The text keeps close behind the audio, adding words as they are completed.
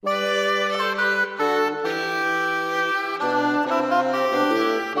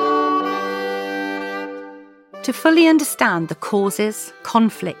To fully understand the causes,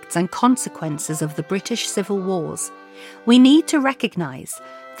 conflicts and consequences of the British Civil Wars, we need to recognise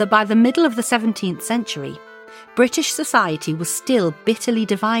that by the middle of the 17th century, British society was still bitterly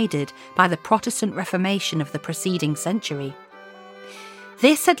divided by the Protestant Reformation of the preceding century.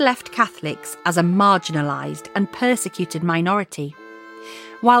 This had left Catholics as a marginalised and persecuted minority,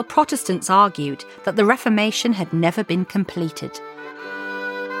 while Protestants argued that the Reformation had never been completed.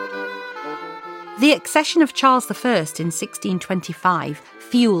 The accession of Charles I in 1625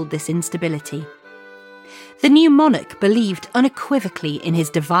 fuelled this instability. The new monarch believed unequivocally in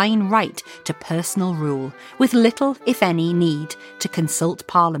his divine right to personal rule, with little, if any, need to consult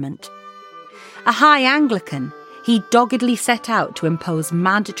Parliament. A high Anglican, he doggedly set out to impose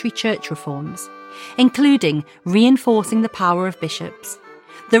mandatory church reforms, including reinforcing the power of bishops,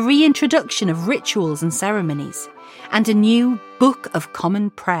 the reintroduction of rituals and ceremonies, and a new Book of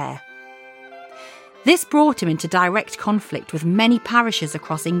Common Prayer. This brought him into direct conflict with many parishes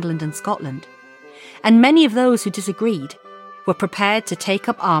across England and Scotland, and many of those who disagreed were prepared to take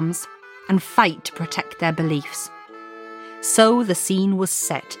up arms and fight to protect their beliefs. So the scene was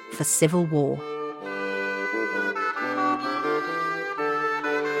set for civil war.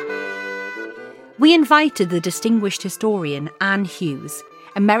 We invited the distinguished historian Anne Hughes,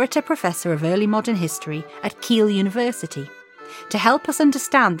 Emerita Professor of Early Modern History at Keele University, to help us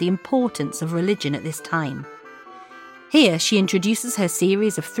understand the importance of religion at this time. Here she introduces her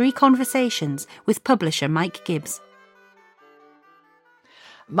series of 3 conversations with publisher Mike Gibbs.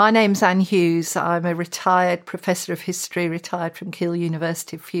 My name's Anne Hughes. I'm a retired professor of history, retired from Keele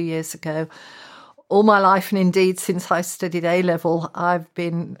University a few years ago. All my life, and indeed since I studied A-level, I've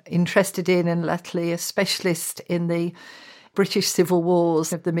been interested in and latterly a specialist in the British Civil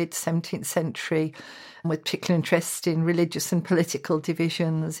Wars of the mid-17th century, with particular interest in religious and political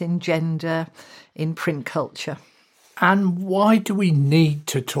divisions, in gender, in print culture. And why do we need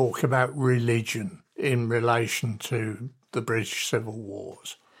to talk about religion in relation to the British Civil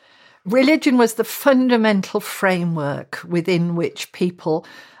Wars? Religion was the fundamental framework within which people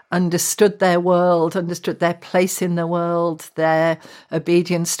understood their world, understood their place in the world, their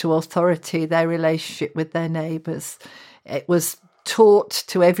obedience to authority, their relationship with their neighbours. It was taught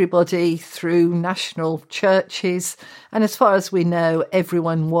to everybody through national churches, and as far as we know,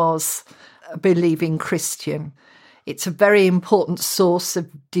 everyone was a believing Christian. It's a very important source of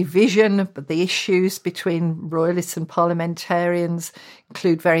division, but the issues between royalists and parliamentarians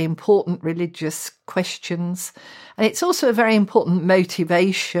include very important religious questions. And it's also a very important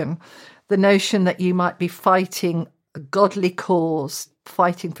motivation, the notion that you might be fighting a godly cause,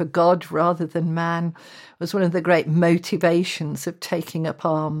 fighting for God rather than man, was one of the great motivations of taking up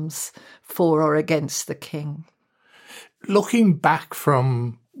arms for or against the king. Looking back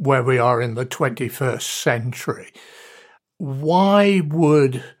from where we are in the 21st century, why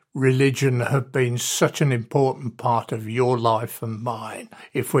would religion have been such an important part of your life and mine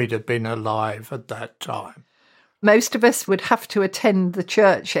if we'd have been alive at that time? Most of us would have to attend the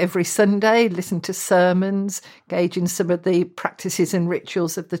church every Sunday, listen to sermons, engage in some of the practices and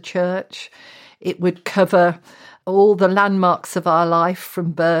rituals of the church. It would cover all the landmarks of our life,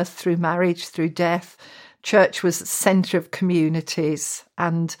 from birth through marriage, through death. Church was the centre of communities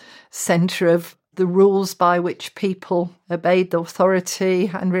and centre of the rules by which people obeyed the authority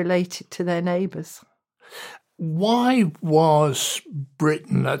and related to their neighbours. Why was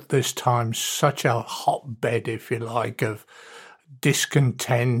Britain at this time such a hotbed, if you like, of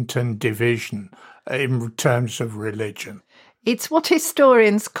discontent and division in terms of religion? It's what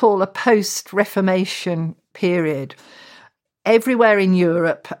historians call a post-Reformation period. Everywhere in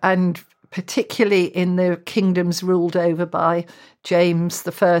Europe, and particularly in the kingdoms ruled over by James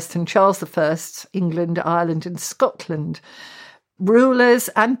I and Charles I, England, Ireland and Scotland, rulers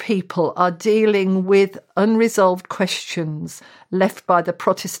and people are dealing with unresolved questions left by the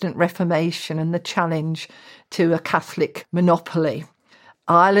Protestant Reformation and the challenge to a Catholic monopoly.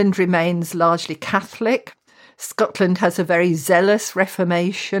 Ireland remains largely Catholic. Scotland has a very zealous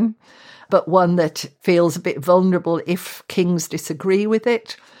Reformation, but one that feels a bit vulnerable if kings disagree with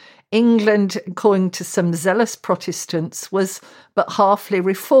it. England, according to some zealous Protestants, was but halfly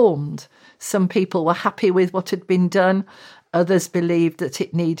reformed. Some people were happy with what had been done. Others believed that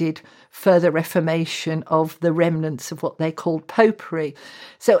it needed further reformation of the remnants of what they called popery.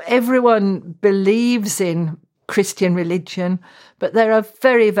 So everyone believes in Christian religion, but there are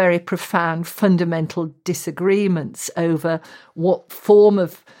very, very profound fundamental disagreements over what form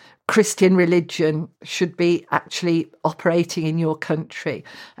of Christian religion should be actually operating in your country.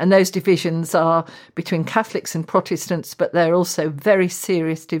 And those divisions are between Catholics and Protestants, but they're also very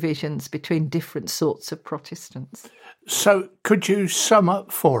serious divisions between different sorts of Protestants. So could you sum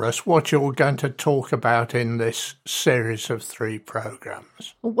up for us what you're going to talk about in this series of 3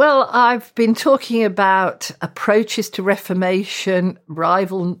 programmes? Well, I've been talking about approaches to Reformation,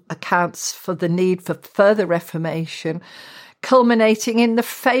 rival accounts for the need for further Reformation, culminating in the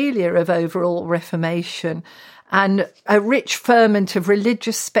failure of overall Reformation, and a rich ferment of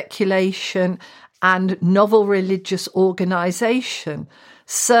religious speculation and novel religious organisation.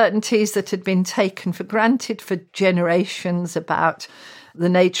 Certainties that had been taken for granted for generations about the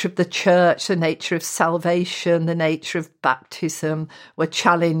nature of the church, the nature of salvation, the nature of baptism were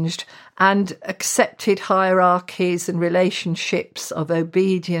challenged, and accepted hierarchies and relationships of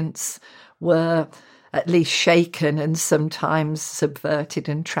obedience were at least shaken and sometimes subverted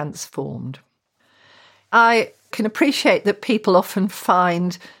and transformed. I can appreciate that people often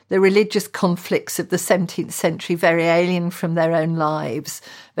find the religious conflicts of the 17th century very alien from their own lives,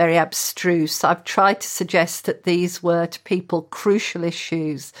 very abstruse. I've tried to suggest that these were to people crucial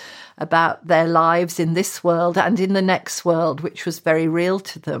issues about their lives in this world and in the next world, which was very real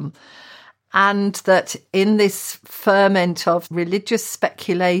to them. And that in this ferment of religious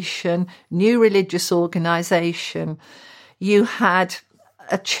speculation, new religious organisation, you had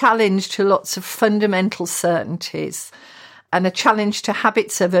a challenge to lots of fundamental certainties and a challenge to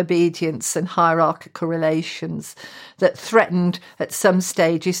habits of obedience and hierarchical relations that threatened at some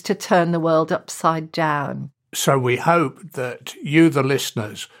stages to turn the world upside down. So we hope that you, the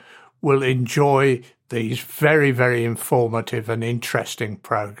listeners, will enjoy these very, very informative and interesting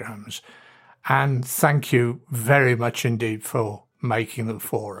programmes. And thank you very much indeed for making them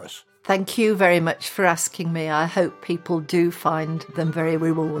for us. Thank you very much for asking me. I hope people do find them very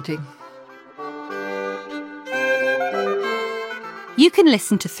rewarding. You can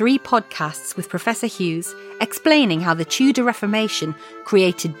listen to 3 podcasts with Professor Hughes explaining how the Tudor Reformation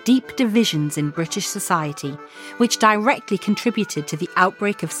created deep divisions in British society, which directly contributed to the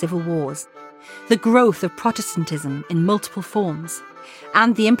outbreak of civil wars, the growth of Protestantism in multiple forms,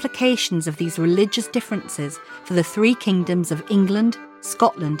 and the implications of these religious differences for the 3 kingdoms of England,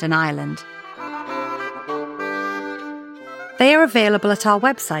 Scotland and Ireland. They are available at our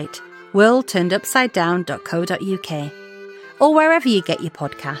website, worldturnedupsidedown.co.uk, or wherever you get your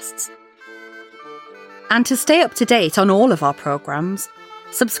podcasts. And to stay up to date on all of our programmes,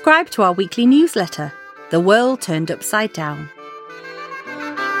 subscribe to our weekly newsletter, The World Turned Upside Down.